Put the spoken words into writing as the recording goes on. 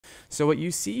So what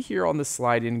you see here on the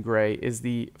slide in gray is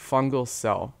the fungal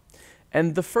cell.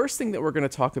 And the first thing that we're going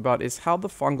to talk about is how the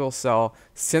fungal cell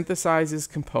synthesizes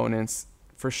components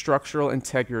for structural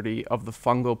integrity of the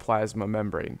fungal plasma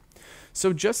membrane.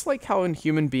 So just like how in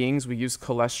human beings we use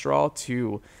cholesterol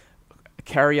to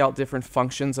carry out different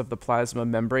functions of the plasma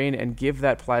membrane and give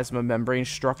that plasma membrane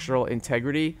structural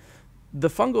integrity, the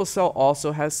fungal cell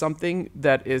also has something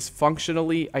that is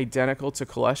functionally identical to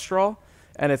cholesterol,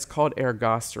 and it's called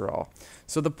ergosterol.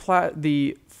 So the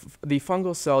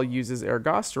fungal cell uses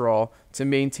ergosterol to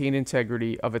maintain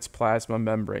integrity of its plasma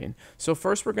membrane. So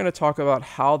first we're going to talk about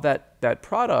how that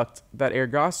product, that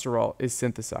ergosterol, is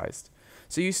synthesized.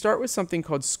 So you start with something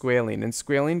called squalene, and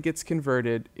squalene gets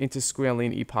converted into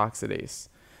squalene epoxidase.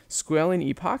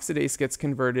 Squalene epoxidase gets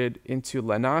converted into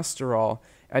lanosterol,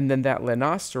 and then that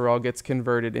lanosterol gets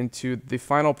converted into the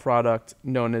final product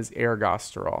known as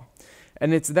ergosterol.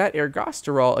 And it's that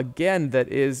ergosterol, again, that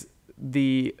is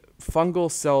the fungal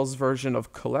cell's version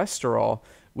of cholesterol,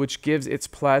 which gives its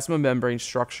plasma membrane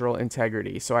structural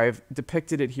integrity. So I've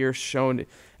depicted it here, shown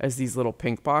as these little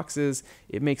pink boxes.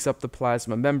 It makes up the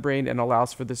plasma membrane and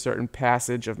allows for the certain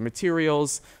passage of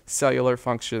materials, cellular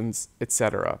functions,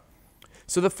 etc.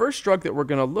 So the first drug that we're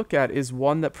going to look at is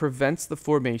one that prevents the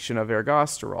formation of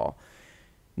ergosterol.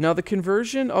 Now, the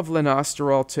conversion of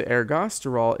lanosterol to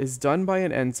ergosterol is done by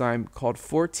an enzyme called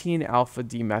 14-alpha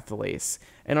demethylase,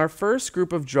 and our first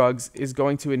group of drugs is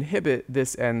going to inhibit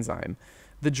this enzyme.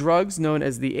 The drugs known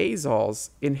as the azoles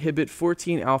inhibit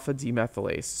 14-alpha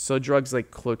demethylase, so drugs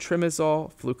like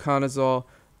clotrimazole, fluconazole,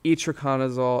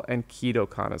 itraconazole, and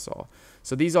ketoconazole.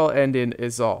 So these all end in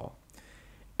azole.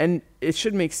 And it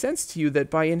should make sense to you that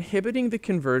by inhibiting the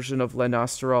conversion of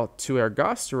lanosterol to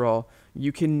ergosterol,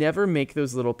 you can never make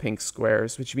those little pink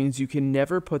squares, which means you can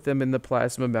never put them in the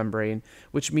plasma membrane,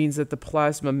 which means that the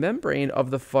plasma membrane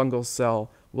of the fungal cell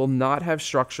will not have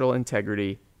structural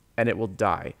integrity and it will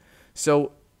die.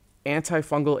 So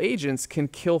antifungal agents can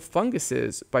kill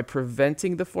funguses by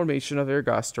preventing the formation of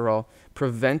ergosterol,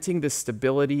 preventing the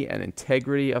stability and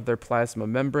integrity of their plasma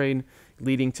membrane,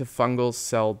 leading to fungal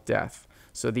cell death.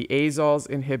 So the azoles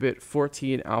inhibit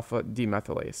 14-alpha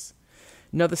demethylase.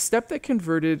 Now, the step that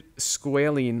converted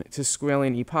squalene to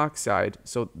squalene epoxide,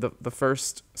 so the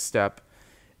first step,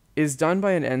 is done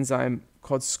by an enzyme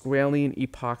called squalene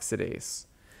epoxidase.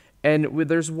 And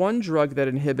there's one drug that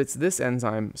inhibits this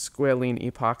enzyme,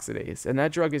 squalene epoxidase, and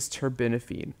that drug is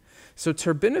terbinafine. So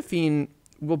terbinafine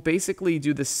will basically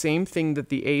do the same thing that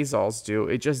the azoles do,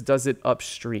 it just does it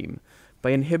upstream.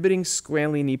 By inhibiting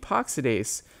squalene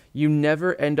epoxidase, you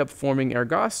never end up forming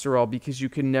ergosterol because you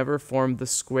can never form the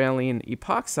squalene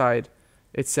epoxide,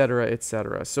 etc.,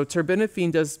 etc. So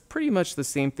terbinafine does pretty much the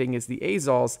same thing as the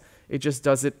azoles, it just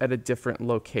does it at a different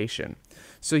location.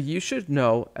 So you should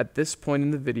know at this point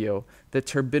in the video that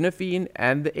terbinafine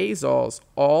and the azoles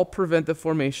all prevent the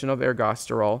formation of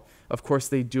ergosterol. Of course,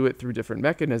 they do it through different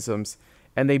mechanisms,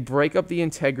 and they break up the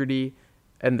integrity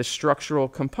and the structural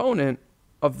component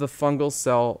of the fungal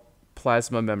cell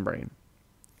plasma membrane.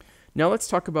 Now let's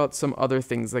talk about some other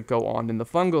things that go on in the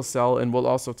fungal cell, and we'll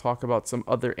also talk about some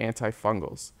other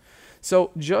antifungals.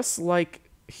 So just like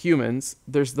humans,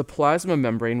 there's the plasma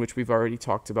membrane, which we've already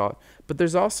talked about, but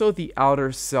there's also the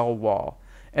outer cell wall.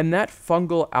 And that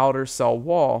fungal outer cell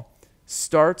wall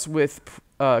starts with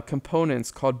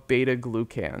components called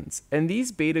beta-glucans. And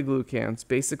these beta-glucans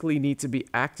basically need to be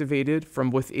activated from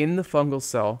within the fungal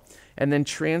cell and then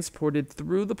transported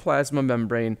through the plasma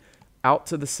membrane out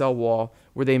to the cell wall,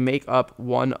 where they make up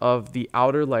one of the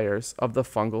outer layers of the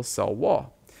fungal cell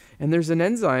wall. And there's an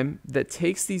enzyme that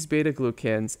takes these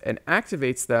beta-glucans and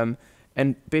activates them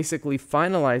and basically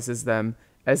finalizes them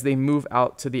as they move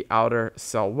out to the outer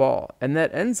cell wall. And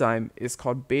that enzyme is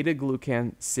called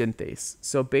beta-glucan synthase.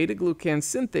 So beta-glucan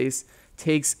synthase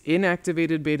takes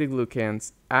inactivated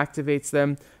beta-glucans, activates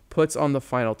them, puts on the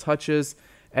final touches,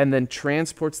 and then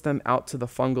transports them out to the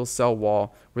fungal cell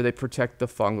wall where they protect the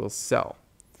fungal cell.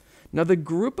 Now, the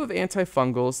group of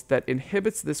antifungals that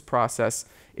inhibits this process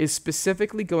is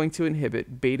specifically going to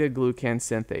inhibit beta-glucan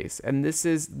synthase, and this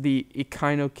is the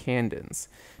echinocandins.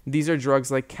 These are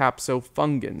drugs like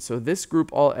capsofungin, so this group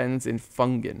all ends in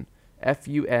fungin,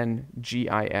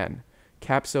 F-U-N-G-I-N.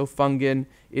 Capsofungin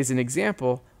is an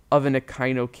example of an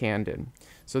echinocandin.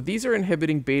 So these are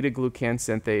inhibiting beta-glucan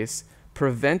synthase,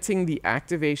 preventing the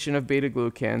activation of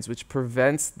beta-glucans, which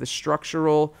prevents the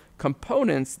structural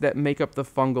components that make up the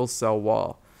fungal cell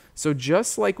wall. So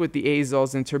just like with the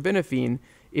azoles and terbinafine,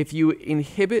 if you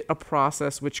inhibit a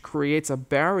process which creates a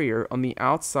barrier on the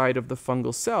outside of the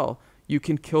fungal cell, you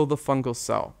can kill the fungal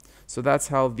cell. So that's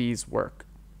how these work.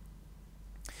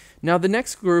 Now, the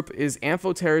next group is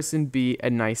Amphotericin B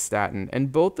and Nystatin,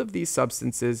 and both of these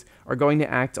substances are going to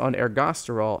act on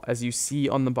ergosterol, as you see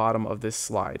on the bottom of this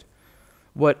slide.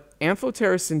 What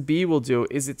amphotericin B will do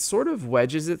is it sort of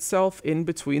wedges itself in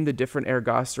between the different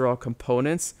ergosterol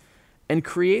components and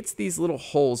creates these little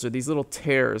holes or these little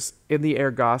tears in the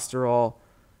ergosterol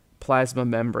plasma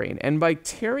membrane. And by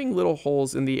tearing little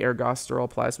holes in the ergosterol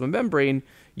plasma membrane,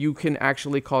 you can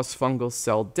actually cause fungal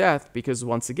cell death because,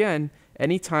 once again,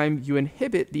 anytime you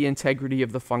inhibit the integrity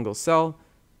of the fungal cell,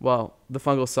 well, the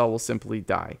fungal cell will simply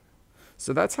die.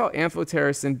 So that's how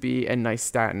amphotericin B and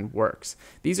nystatin works.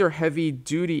 These are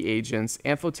heavy-duty agents.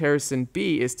 Amphotericin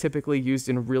B is typically used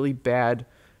in really bad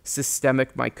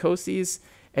systemic mycoses,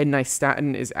 and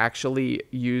nystatin is actually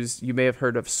used, you may have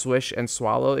heard of swish and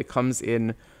swallow. It comes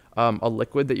in a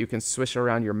liquid that you can swish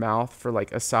around your mouth for like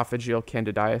esophageal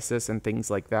candidiasis and things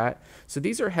like that. So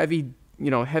these are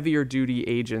heavier duty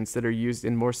agents that are used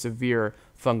in more severe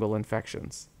fungal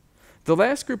infections. The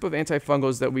last group of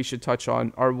antifungals that we should touch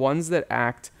on are ones that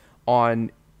act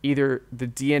on either the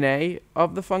DNA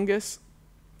of the fungus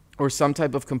or some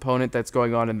type of component that's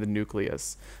going on in the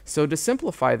nucleus. So to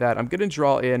simplify that, I'm going to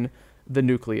draw in the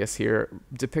nucleus here,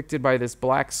 depicted by this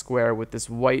black square with this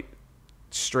white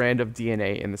strand of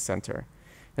DNA in the center.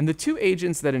 And the two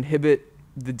agents that inhibit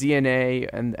the DNA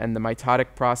and the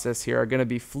mitotic process here are going to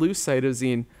be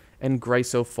flucytosine and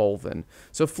glycofulvin.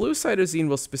 So flucytosine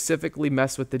will specifically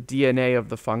mess with the DNA of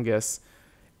the fungus,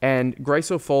 and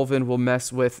glycofulvin will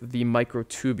mess with the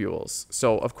microtubules.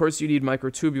 So of course you need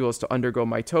microtubules to undergo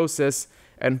mitosis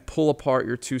and pull apart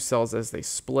your two cells as they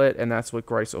split, and that's what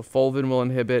glycofulvin will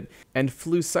inhibit. And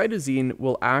flucytosine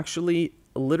will actually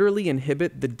literally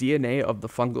inhibit the DNA of the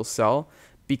fungal cell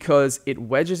because it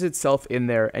wedges itself in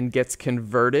there and gets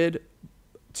converted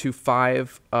to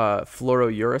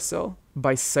 5-fluorouracil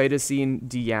by cytosine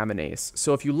deaminase.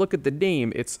 So if you look at the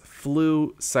name, it's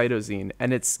flucytosine,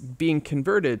 and it's being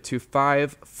converted to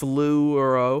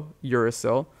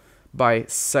 5-fluorouracil by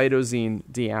cytosine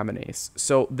deaminase.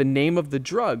 So the name of the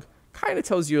drug kind of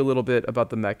tells you a little bit about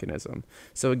the mechanism.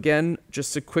 So again,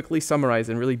 just to quickly summarize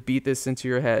and really beat this into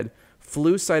your head,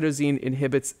 flucytosine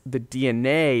inhibits the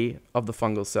DNA of the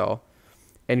fungal cell,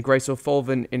 and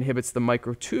glycofulvin inhibits the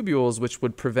microtubules, which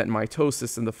would prevent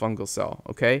mitosis in the fungal cell,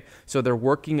 okay? So they're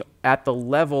working at the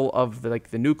level of the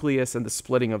nucleus and the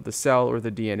splitting of the cell or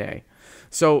the DNA.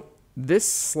 So this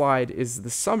slide is the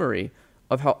summary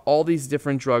of how all these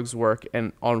different drugs work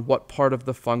and on what part of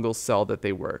the fungal cell that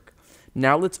they work.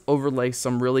 Now let's overlay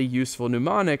some really useful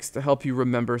mnemonics to help you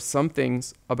remember some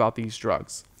things about these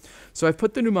drugs. So I've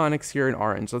put the mnemonics here in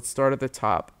orange. Let's start at the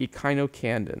top,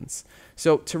 echinocandins.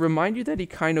 So to remind you that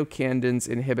echinocandins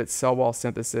inhibit cell wall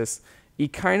synthesis,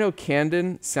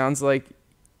 echinocandin sounds like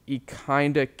you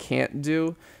kinda can't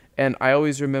do, and I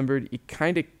always remembered you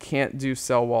kinda can't do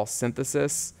cell wall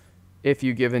synthesis if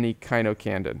you give an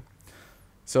echinocandin.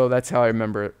 So that's how I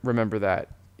remember that.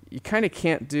 You kinda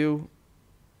can't do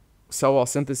cell wall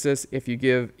synthesis if you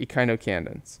give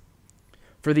echinocandins.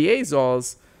 For the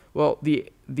azoles, well, the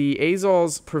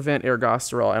azoles prevent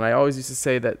ergosterol, and I always used to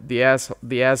say that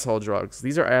the asshole drugs,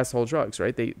 these are asshole drugs,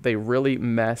 right? They really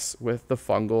mess with the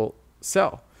fungal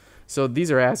cell. So these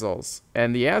are azoles,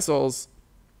 and the azoles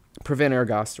prevent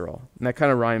ergosterol, and that kind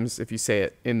of rhymes if you say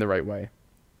it in the right way.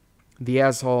 The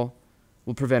asshole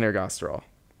will prevent ergosterol.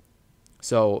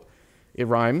 So it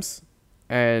rhymes,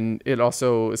 and it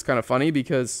also is kind of funny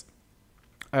because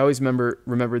I always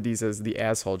remember these as the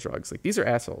asshole drugs. Like, these are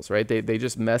assholes, right? They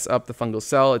just mess up the fungal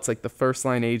cell. It's like the first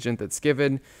line agent that's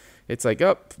given. It's like,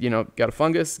 oh, got a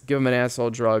fungus, give them an asshole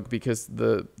drug because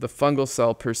the fungal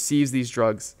cell perceives these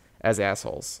drugs as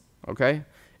assholes, okay?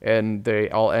 And they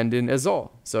all end in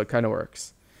azole, so it kind of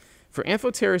works. For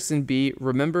amphotericin B,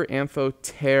 remember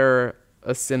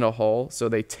amphotericin a hole, so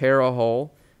they tear a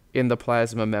hole in the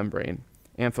plasma membrane.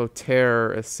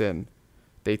 Amphotericin,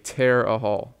 they tear a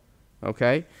hole.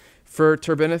 Okay. For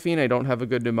terbinafine, I don't have a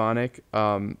good mnemonic.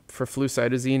 For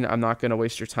flucytosine, I'm not going to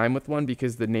waste your time with one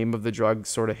because the name of the drug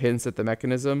sort of hints at the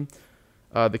mechanism.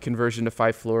 The conversion to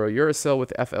 5-fluorouracil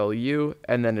with FLU,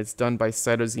 and then it's done by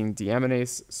cytosine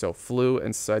deaminase. So flu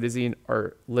and cytosine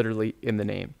are literally in the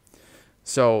name.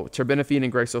 So terbinafine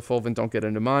and glycofulvin don't get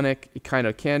a mnemonic.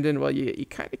 Echinocandin, well, you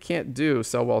kind of can't do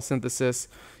cell wall synthesis.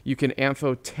 You can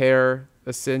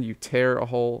amphotericin, you tear a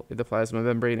hole in the plasma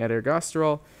membrane at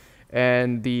ergosterol.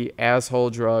 And the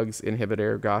asshole drugs inhibit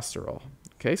ergosterol.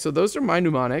 Okay, so those are my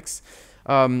mnemonics.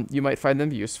 You might find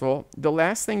them useful. The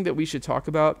last thing that we should talk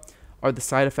about are the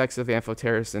side effects of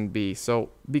amphotericin B.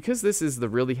 So because this is the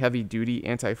really heavy-duty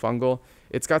antifungal,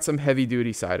 it's got some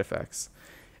heavy-duty side effects.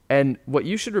 And what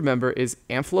you should remember is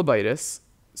amphlebitis,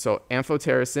 So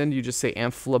amphotericin, you just say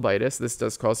amphiphlebitis. This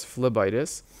does cause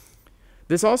phlebitis.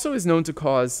 This also is known to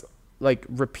cause like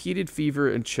repeated fever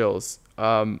and chills.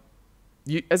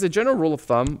 As a general rule of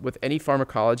thumb, with any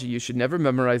pharmacology, you should never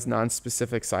memorize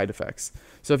non-specific side effects.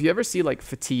 So if you ever see like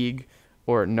fatigue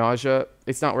or nausea,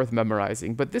 it's not worth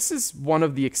memorizing. But this is one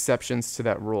of the exceptions to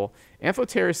that rule.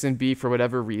 Amphotericin B, for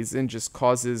whatever reason, just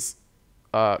causes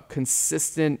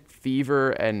consistent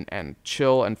fever and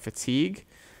chill and fatigue.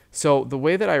 So the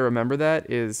way that I remember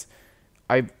that is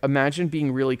I imagine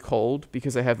being really cold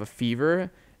because I have a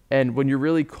fever. And when you're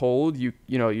really cold,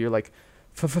 you're like,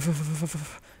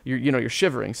 you're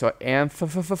shivering. So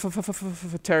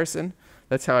amphotericin,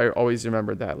 that's how I always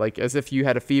remembered that. Like as if you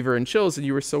had a fever and chills and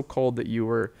you were so cold that you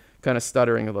were kind of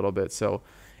stuttering a little bit. So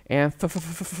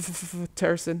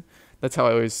amphotericin, that's how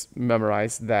I always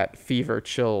memorized that fever,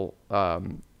 chill,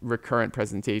 recurrent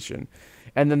presentation.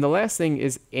 And then the last thing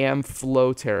is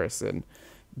amphotericin.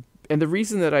 And the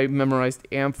reason that I memorized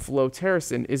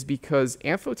amphotericin is because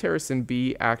amphotericin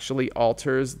B actually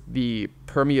alters the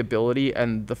permeability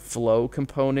and the flow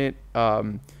component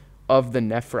of the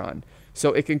nephron.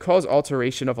 So it can cause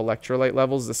alteration of electrolyte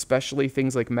levels, especially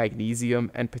things like magnesium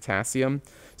and potassium.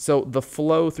 So the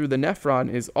flow through the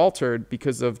nephron is altered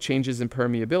because of changes in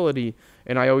permeability.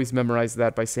 And I always memorize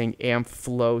that by saying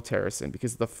amphotericin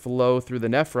because the flow through the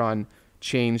nephron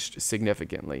changed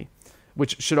significantly,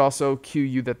 which should also cue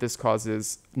you that this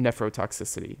causes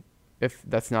nephrotoxicity, if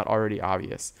that's not already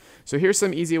obvious. So here's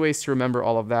some easy ways to remember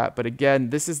all of that. But again,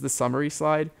 this is the summary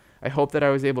slide. I hope that I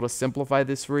was able to simplify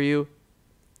this for you.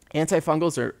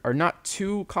 Antifungals are not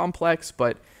too complex,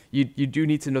 but you do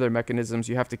need to know their mechanisms.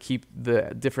 You have to keep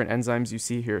the different enzymes you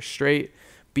see here straight.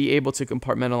 Be able to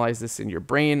compartmentalize this in your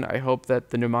brain. I hope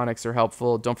that the mnemonics are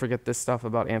helpful. Don't forget this stuff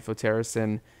about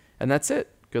amphotericin. And that's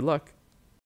it. Good luck.